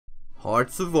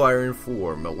Hearts of Iron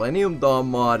 4 Millennium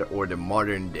Dawn Mod or the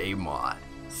Modern Day Mod.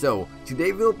 So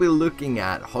today we'll be looking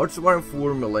at Hearts of Iron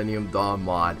 4 Millennium Dawn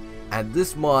Mod, and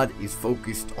this mod is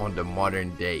focused on the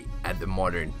modern day at the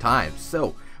modern times.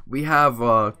 So we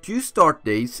have two start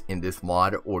dates in this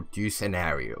mod, or two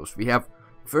scenarios. We have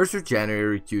 1st of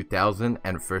January 2000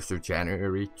 and 1st of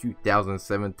January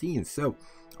 2017. So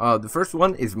the first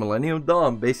one is Millennium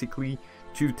Dawn, basically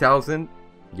 2000,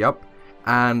 yep.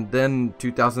 And then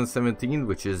 2017,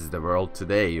 which is the world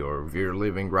today, or we're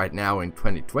living right now in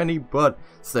 2020, but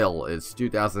still it's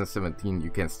 2017. You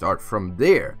can start from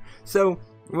there. So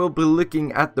we'll be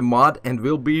looking at the mod and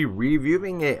we'll be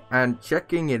reviewing it and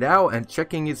checking it out and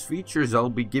checking its features. I'll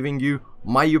be giving you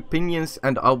my opinions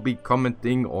and I'll be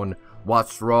commenting on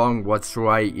what's wrong, what's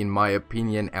right in my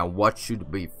opinion, and what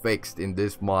should be fixed in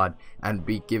this mod, and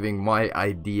be giving my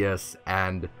ideas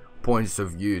and points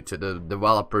of view to the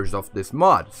developers of this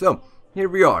mod. So here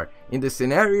we are in the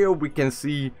scenario. We can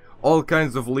see all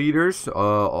kinds of leaders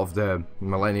of the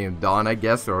Millennium Dawn, I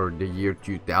guess, or the year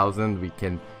 2000.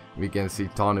 We can see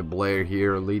Tony Blair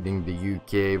here leading the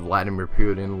UK, Vladimir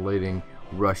Putin leading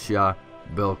Russia,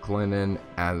 Bill Clinton,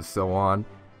 and so on.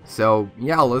 So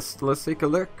yeah, let's take a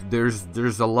look.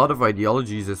 There's a lot of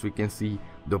ideologies, as we can see.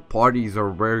 The parties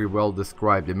are very well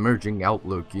described: Emerging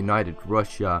Outlook, United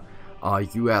Russia,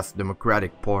 US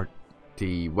Democratic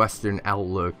Party, Western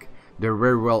Outlook. They're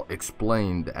very well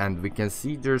explained, and we can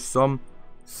see there's some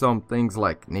things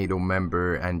like NATO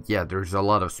member, and yeah, there's a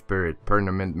lot of spirit,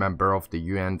 permanent member of the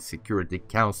UN Security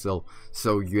Council.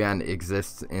 So UN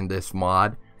exists in this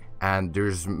mod, and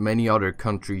there's many other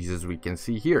countries, as we can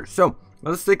see here. So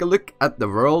let's take a look at the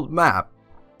world map.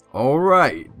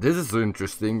 Alright, this is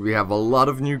interesting. We have a lot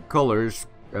of new colors.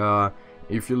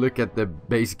 If you look at the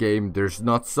base game, there's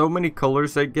not so many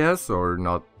colors, I guess, or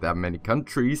not that many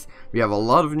countries. We have a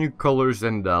lot of new colors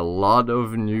and a lot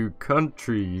of new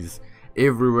countries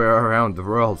everywhere around the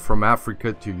world, from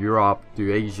Africa to Europe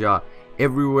to Asia.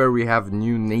 Everywhere we have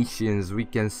new nations. We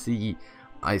can see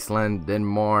Iceland,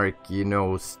 Denmark, you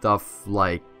know, stuff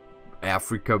like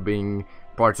Africa being,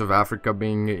 parts of Africa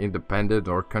being independent,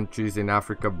 or countries in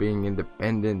Africa being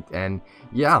independent, and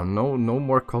yeah, no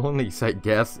more colonies, I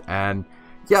guess. And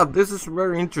yeah, this is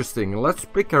very interesting. Let's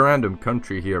pick a random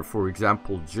country here, for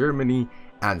example Germany,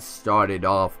 and start it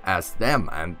off as them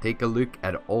and take a look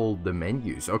at all the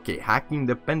menus. Okay, hacking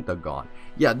the Pentagon.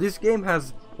 Yeah, this game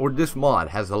has, or this mod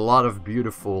has, a lot of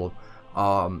beautiful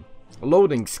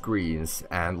loading screens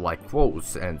and like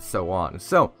quotes and so on.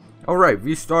 So alright,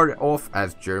 we start off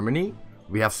as Germany.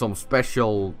 We have some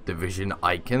special division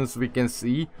icons we can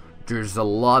see. There's a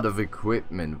lot of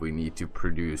equipment we need to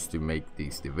produce to make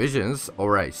these divisions.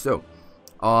 Alright, so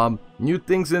new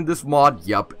things in this mod,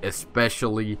 yup,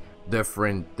 especially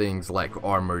different things like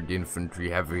armored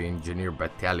infantry, heavy engineer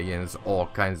battalions, all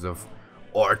kinds of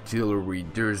artillery.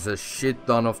 There's a shit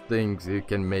ton of things you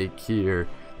can make here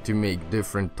to make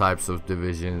different types of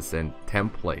divisions and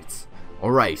templates.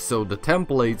 Alright, so the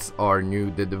templates are new.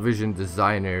 The division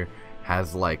designer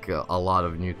has like a lot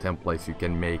of new templates you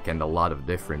can make, and a lot of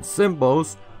different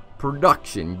symbols.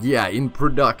 Production, yeah, in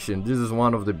production, this is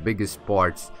one of the biggest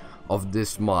parts of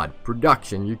this mod.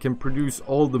 Production, you can produce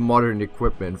all the modern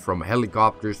equipment, from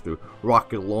helicopters to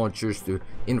rocket launchers to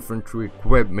infantry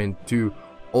equipment to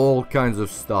all kinds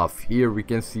of stuff. Here we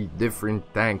can see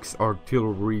different tanks,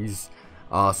 artilleries,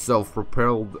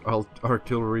 self-propelled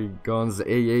artillery guns,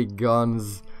 AA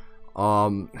guns,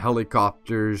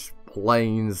 helicopters,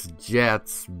 planes,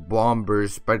 jets,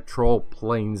 bombers, patrol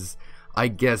planes, I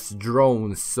guess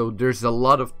drones. So there's a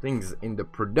lot of things in the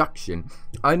production.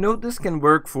 I know this can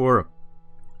work for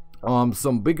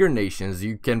some bigger nations.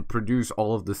 You can produce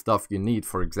all of the stuff you need.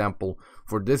 For example,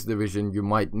 for this division you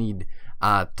might need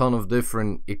a ton of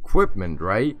different equipment,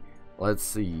 right? Let's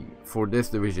see, for this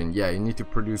division, yeah, you need to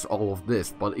produce all of this.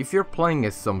 But if you're playing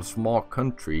as some small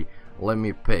country, let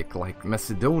me pick like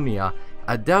Macedonia,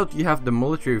 I doubt you have the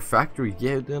military factory.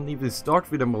 Yeah, you don't even start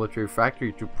with a military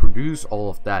factory to produce all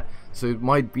of that, so it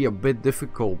might be a bit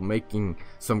difficult making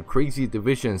some crazy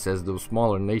divisions as those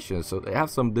smaller nations. So they have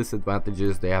some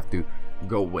disadvantages. They have to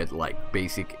go with like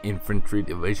basic infantry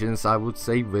divisions, I would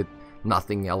say, with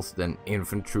nothing else than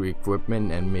infantry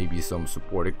equipment and maybe some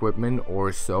support equipment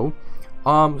or so.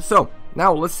 So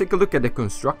now let's take a look at the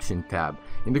construction tab.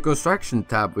 In the construction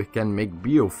tab we can make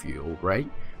biofuel, right?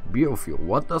 Biofuel,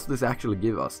 what does this actually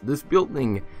give us? This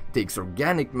building takes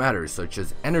organic matter such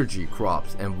as energy,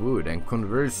 crops and wood, and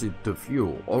converts it to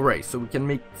fuel. Alright, so we can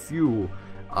make fuel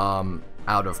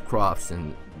out of crops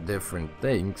and different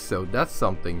things, so that's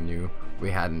something new. we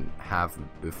hadn't have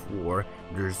before.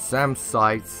 There's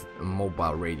SamSite's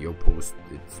mobile radio post.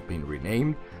 It's been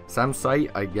renamed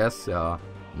SamSite, I guess.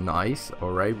 Nice.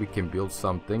 Alright, we can build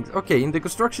some things. Okay, in the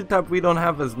construction tab we don't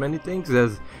have as many things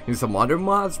as in some other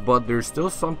mods, but there's still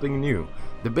something new.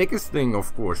 The biggest thing,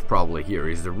 of course, probably here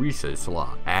is the research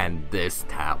slot and this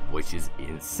tab, which is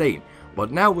insane.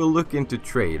 But now we'll look into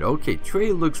trade. Okay,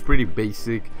 trade looks pretty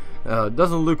basic.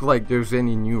 Doesn't look like there's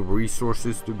any new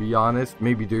resources, to be honest.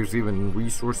 Maybe there's even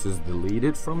resources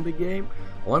deleted from the game.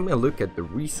 Let me look at the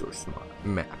resource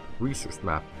map. Resource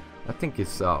map. I think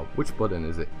it's which button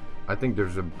is it? I think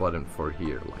there's a button for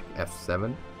here, like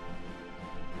F7,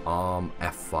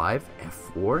 F5,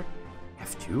 F4,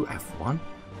 F2, F1.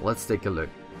 Let's take a look.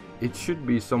 It should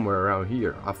be somewhere around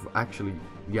here. I've actually,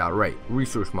 yeah, right.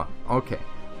 Resource map. Okay,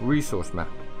 resource map.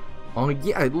 Oh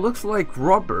yeah, it looks like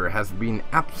rubber has been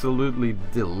absolutely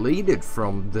deleted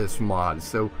from this mod,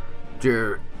 so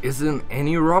there isn't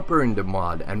any rubber in the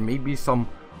mod, and maybe some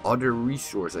other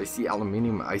resource. I see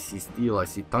aluminium, I see steel, I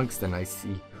see tungsten, I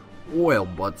see oil,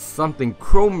 but something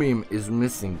chromium is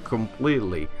missing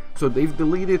completely. So they've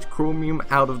deleted chromium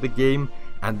out of the game,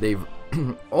 and they've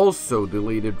also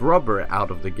deleted rubber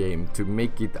out of the game to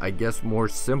make it, I guess, more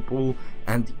simple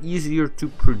and easier to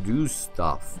produce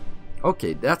stuff.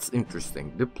 Okay, that's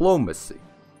interesting. Diplomacy.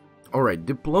 Alright,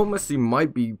 diplomacy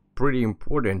might be pretty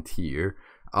important here.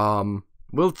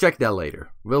 We'll check that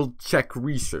later. We'll check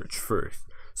research first.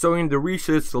 So in the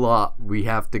research slot, we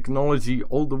have technology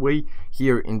all the way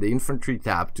here in the infantry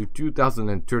tab to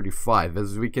 2035.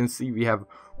 As we can see, we have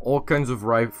all kinds of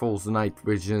rifles, night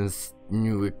visions,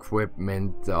 new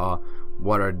equipment.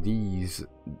 What are these?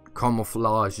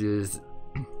 Camouflages.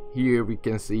 Here we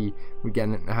can see we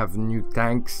can have new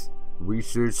tanks.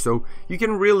 Research, so you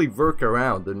can really work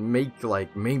around and make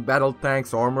like main battle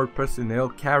tanks, armored personnel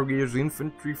carriers,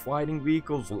 infantry fighting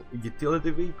vehicles,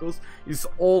 utility vehicles. It's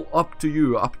all up to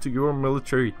you, up to your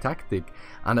military tactic.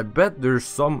 And I bet there's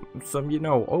some you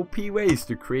know, OP ways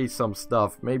to create some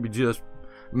stuff. Maybe just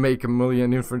make 1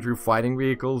 million infantry fighting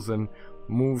vehicles and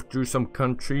move through some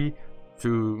country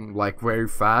to like very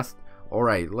fast.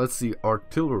 Alright, let's see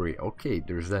artillery. Okay,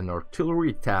 there's an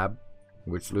artillery tab,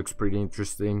 which looks pretty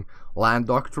interesting. Land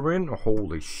doctrine,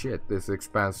 holy shit, this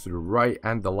expands to the right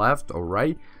and the left.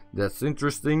 Alright, that's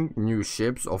interesting. New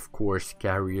ships, of course,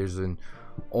 carriers and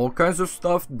all kinds of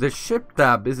stuff. The ship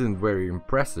tab isn't very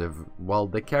impressive, while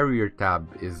the carrier tab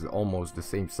is almost the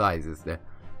same size as the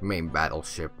main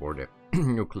battleship or the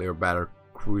nuclear battle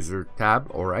cruiser tab.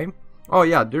 Alright, oh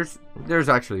yeah, there's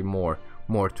actually more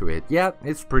to it. Yeah,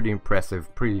 it's pretty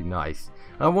impressive, pretty nice.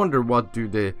 I wonder what do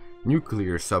the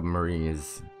nuclear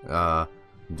submarines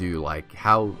do, like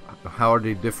how are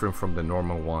they different from the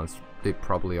normal ones? They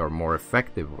probably are more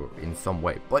effective in some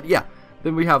way. But yeah,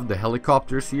 then we have the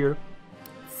helicopters here,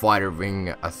 fighter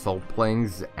wing assault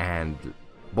planes, and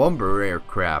bomber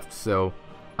aircraft. So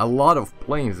a lot of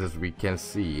planes, as we can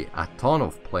see, a ton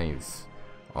of planes.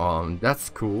 That's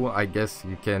cool. I guess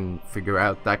you can figure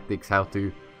out tactics how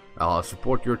to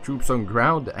support your troops on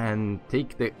ground and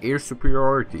take the air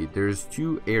superiority. There's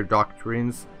 2 air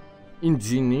doctrines.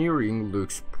 Engineering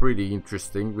looks pretty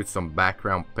interesting with some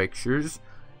background pictures.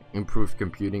 Improved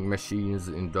computing machines,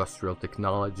 industrial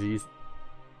technologies.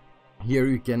 Here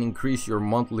you can increase your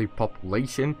monthly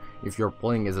population if you're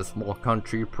playing as a small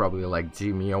country, probably like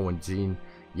GMO and Gene,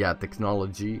 yeah,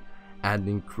 technology, and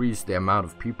increase the amount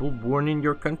of people born in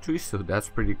your country. So that's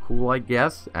pretty cool, I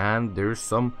guess. And there's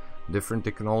some different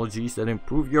technologies that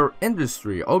improve your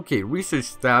industry. Okay,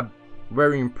 research tab,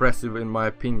 very impressive in my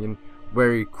opinion,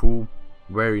 very cool,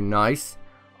 very nice.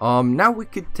 Now we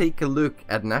could take a look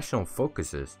at national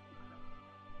focuses.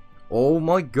 Oh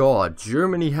my god,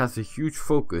 Germany has a huge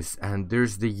focus, and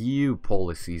there's the EU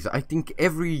policies. I think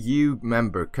every EU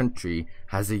member country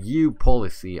has a EU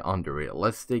policy under it.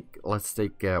 Let's take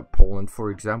Poland for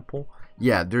example.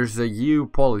 Yeah, there's a EU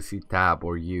policy tab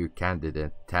or EU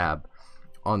candidate tab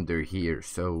under here,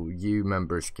 so EU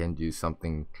members can do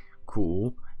something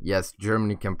cool. Yes,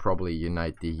 Germany can probably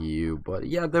unite the EU, but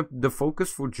yeah, the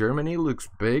focus for Germany looks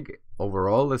big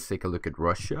overall. Let's take a look at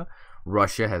Russia.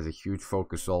 Russia has a huge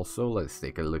focus also. Let's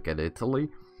take a look at Italy.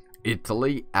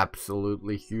 Italy,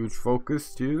 absolutely huge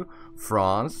focus too.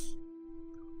 France,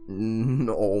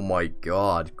 oh my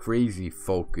god, crazy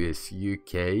focus.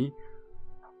 UK,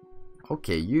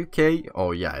 okay, UK,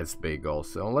 oh yeah, it's big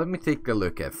also. Let me take a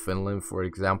look at Finland for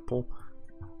example.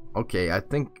 Okay, I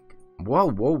think,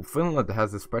 whoa, Finland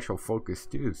has a special focus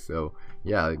too. So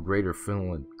yeah, Greater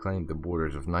Finland claimed the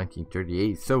borders of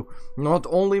 1938. So not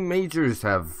only majors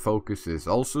have focuses,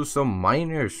 also some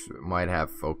minors might have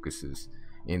focuses.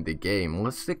 in the game.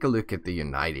 Let's take a look at the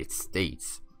United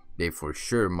States. They for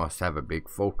sure must have a big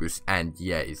focus, and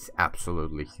yeah, it's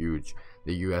absolutely huge.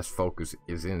 The US focus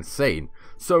is insane.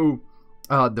 So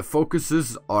the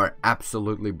focuses are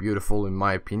absolutely beautiful in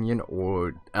my opinion,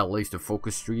 or at least the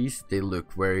focus trees. They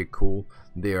look very cool.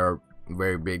 They are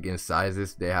very big in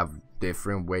sizes. They have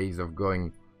different ways of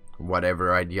going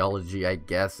whatever ideology, I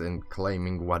guess, and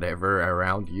claiming whatever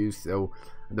around you. So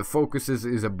the focuses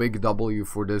is a big W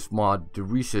for this mod. The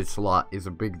research slot is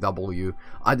a big W.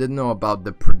 I don't know about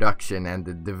the production and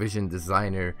the division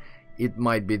designer. It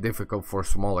might be difficult for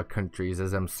smaller countries,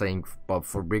 as I'm saying, but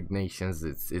for big nations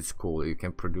it's cool. You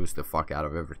can produce the fuck out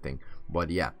of everything. But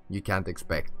yeah, you can't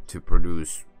expect to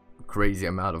produce crazy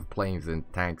amount of planes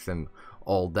and tanks and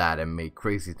all that and make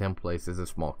crazy templates as a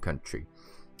small country.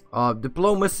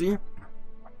 Diplomacy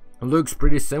looks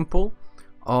pretty simple.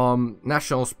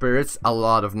 National spirits, a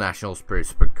lot of national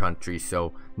spirits per country,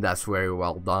 so that's very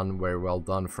well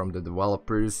done from the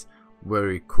developers.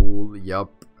 Very cool,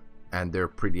 yup, and they're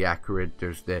pretty accurate.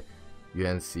 There's the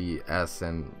UNCS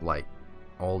and like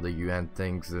all the UN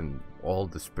things and all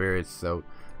the spirits, so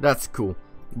that's cool.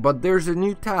 But there's a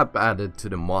new tab added to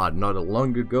the mod not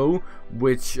long ago,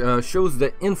 which shows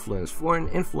the foreign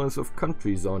influence of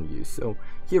countries on you. So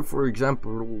here, for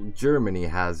example, Germany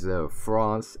has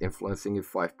France influencing it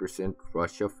 5%,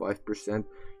 Russia 5%,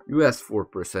 US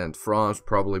 4%, France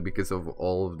probably because of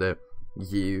all of the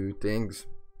EU things,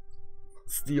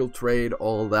 steel trade,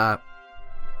 all that.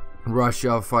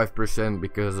 Russia 5%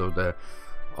 because of the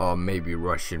maybe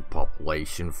Russian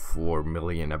population, 4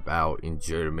 million about in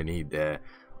Germany. The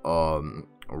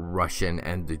Russian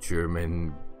and the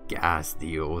German gas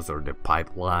deals, or the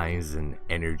pipelines and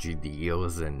energy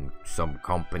deals, and some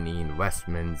company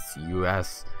investments,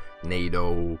 US,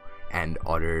 NATO, and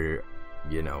other,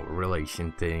 you know,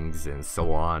 relation things and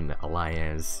so on,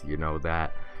 alliance, you know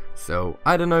that. So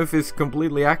I don't know if it's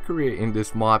completely accurate in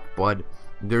this mod, but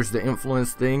there's the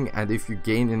influence thing, and if you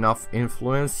gain enough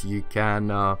influence, you can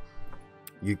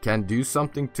do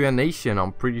something to a nation.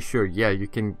 I'm pretty sure. Yeah, you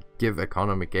can give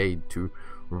economic aid to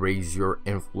raise your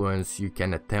influence. You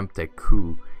can attempt a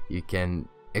coup. You can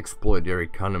exploit their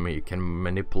economy. You can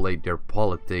manipulate their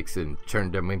politics and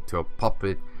turn them into a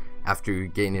puppet after you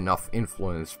gain enough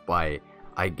influence by,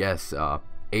 I guess,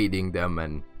 aiding them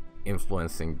and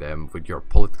influencing them with your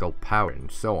political power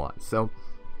and so on. So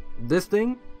this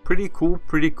thing, pretty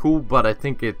cool, but I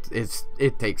think it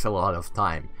takes a lot of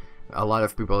time. A lot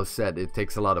of people have said it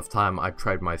takes a lot of time. I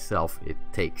tried myself. It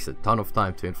takes a ton of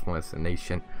time to influence a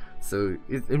nation, so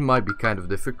it might be kind of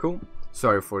difficult.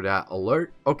 Sorry for that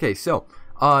alert. Okay, so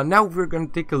now we're gonna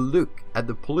take a look at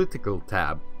the political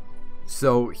tab.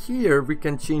 So here we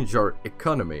can change our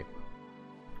economy.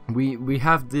 We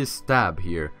have this tab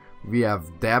here. We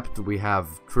have debt, we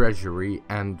have treasury,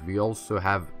 and we also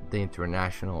have the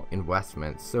international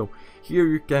investments. So here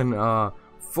you can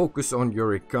focus on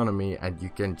your economy and you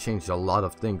can change a lot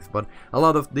of things, but a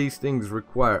lot of these things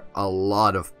require a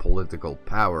lot of political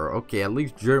power. Okay, at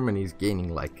least Germany is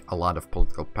gaining like a lot of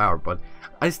political power, but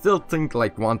I still think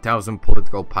like 1000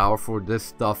 political power for this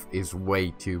stuff is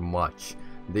way too much.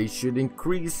 They should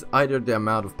increase either the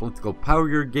amount of political power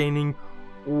you're gaining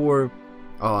or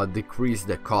decrease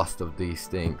the cost of these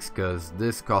things, because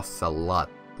this costs a lot.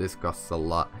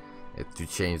 To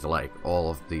change like all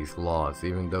of these laws,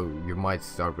 even though you might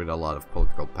start with a lot of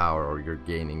political power or you're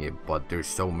gaining it, but there's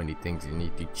so many things you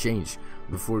need to change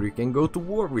before you can go to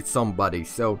war with somebody.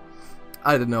 So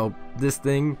I don't know, this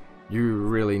thing you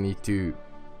really need to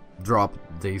drop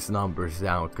these numbers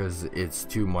down, because it's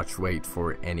too much weight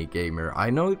for any gamer. I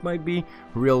know it might be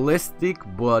realistic,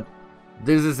 but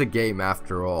this is a game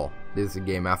after all.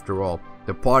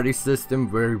 The party system,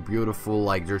 very beautiful.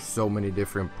 Like, there's so many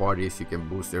different parties. You can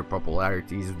boost their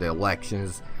popularities. The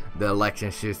elections, the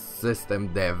election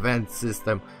system, the event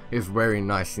system is very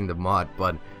nice in the mod.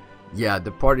 But yeah,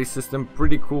 the party system,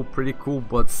 pretty cool,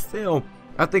 but still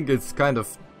I think it's kind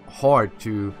of hard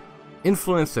to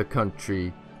influence a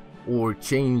country or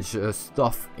change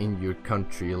stuff in your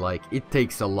country. Like, it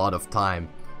takes a lot of time.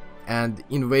 And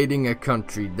invading a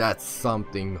country, that's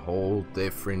something whole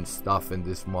different stuff in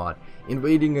this mod.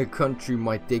 Invading a country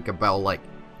might take about like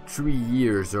 3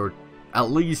 years or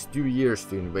at least 2 years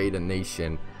to invade a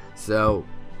nation. So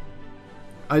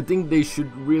I think they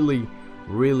should really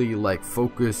like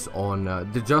focus on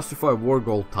the justified war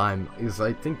goal time is,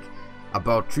 I think,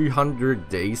 about 300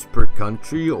 days per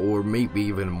country, or maybe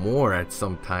even more at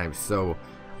some times. So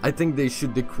I think they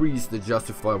should decrease the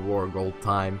justified war goal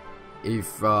time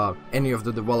If any of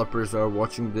the developers are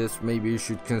watching this, maybe you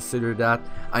should consider that.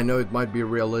 I know it might be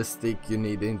realistic, you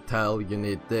need intel, you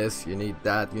need this, you need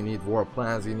that, you need war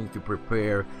plans, you need to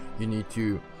prepare, you need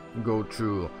to go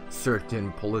through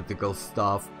certain political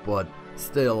stuff, but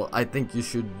still I think you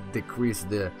should decrease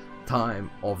the time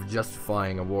of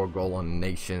justifying a war goal on a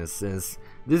nation, since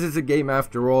this is a game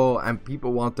after all and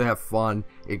people want to have fun,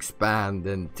 expand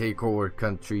and take over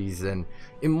countries, and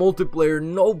in multiplayer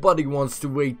nobody wants to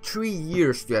wait 3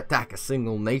 years to attack a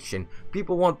single nation.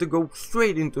 People want to go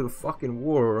straight into the fucking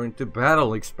war or into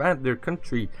battle, expand their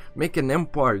country, make an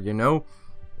empire, you know.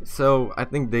 So I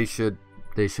think they should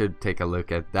take a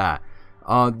look at that.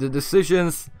 The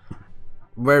decisions,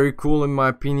 very cool in my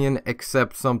opinion,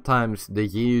 except sometimes the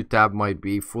EU tab might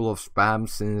be full of spam,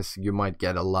 since you might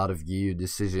get a lot of EU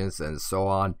decisions and so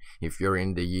on. If you're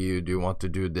in the EU, do you want to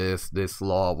do this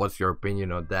law, what's your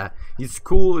opinion on that? It's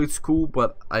cool,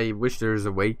 but I wish there's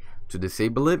a way to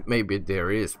disable it. Maybe there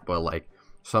is, but like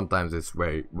sometimes it's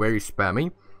very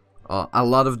spammy. A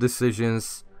lot of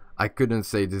decisions, I couldn't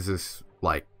say this is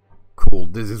like cool.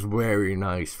 This is very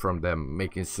nice from them,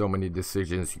 making so many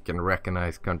decisions. You can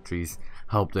recognize countries,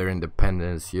 help their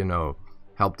independence, you know,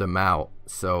 help them out.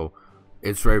 So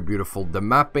it's very beautiful. The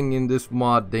mapping in this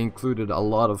mod, they included a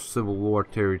lot of civil war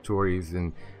territories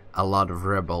and a lot of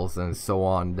rebels and so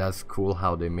on. That's cool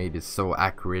how they made it so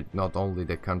accurate, not only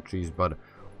the countries but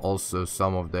also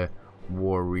some of the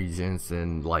war regions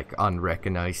and like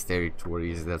unrecognized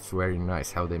territories. That's very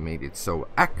nice how they made it so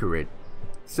accurate.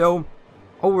 So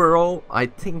overall, I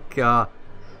think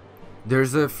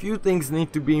there's a few things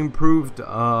need to be improved.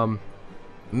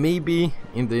 Maybe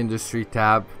in the industry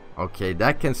tab, okay,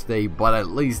 that can stay, but at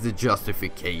least the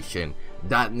justification,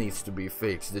 that needs to be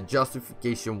fixed. The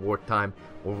justification war time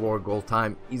or war goal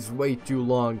time is way too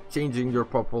long. Changing your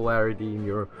popularity in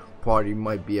your party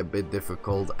might be a bit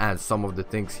difficult, and some of the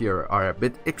things here are a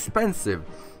bit expensive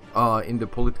in the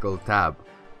political tab.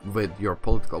 With your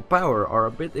political power are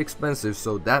a bit expensive,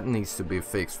 so that needs to be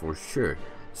fixed for sure.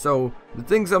 So the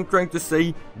things I'm trying to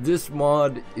say, this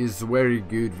mod is very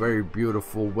good, very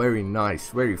beautiful, very nice,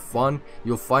 very fun.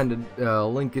 You'll find a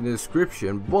link in the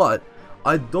description, but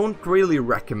I don't really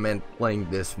recommend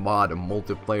playing this mod in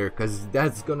multiplayer because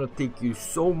that's gonna take you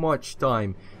so much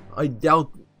time. I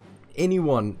doubt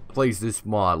anyone plays this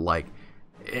mod. Like,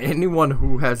 anyone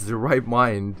who has the right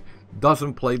mind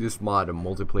doesn't play this mod in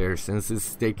multiplayer, since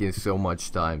it's taking so much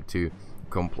time to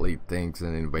complete things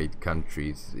and invade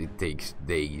countries. It takes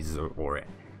days or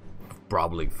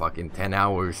probably fucking 10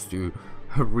 hours to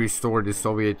restore the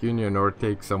Soviet Union or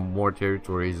take some more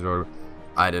territories, or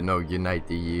I don't know, unite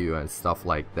the EU and stuff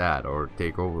like that, or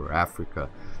take over Africa.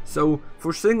 So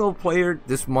for single player,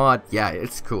 this mod, yeah,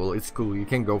 it's cool. You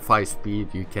can go 5 speed,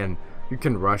 you can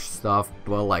rush stuff,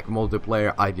 but like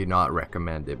multiplayer, I do not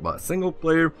recommend it. But single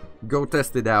player, go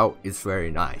test it out, it's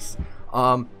very nice.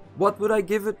 What would I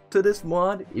give it to this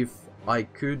mod if I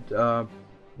could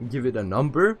give it a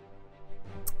number?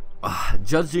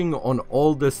 Judging on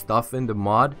all the stuff in the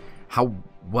mod, how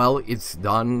well it's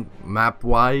done map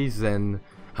wise, and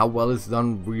how well it's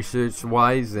done research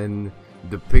wise, and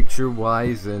the picture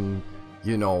wise, and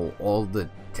you know, all the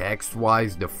text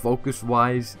wise, the focus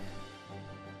wise,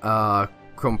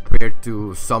 compared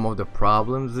to some of the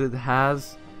problems it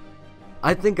has,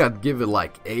 I think I'd give it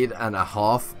like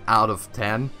 8.5 out of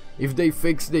 10. If they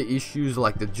fix the issues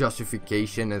like the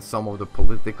justification and some of the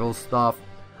political stuff,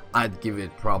 I'd give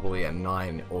it probably a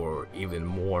 9 or even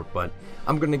more, but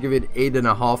I'm gonna give it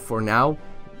 8.5 for now.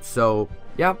 So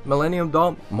yeah, Millennium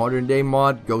Dawn Modern Day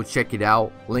Mod, go check it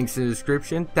out, links in the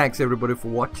description. Thanks everybody for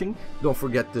watching. Don't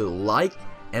forget to like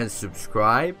and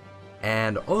subscribe,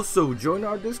 and also join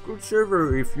our Discord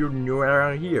server if you're new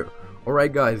around here.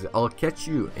 Alright guys, I'll catch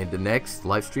you in the next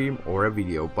live stream or a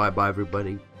video. Bye bye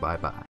everybody, bye bye.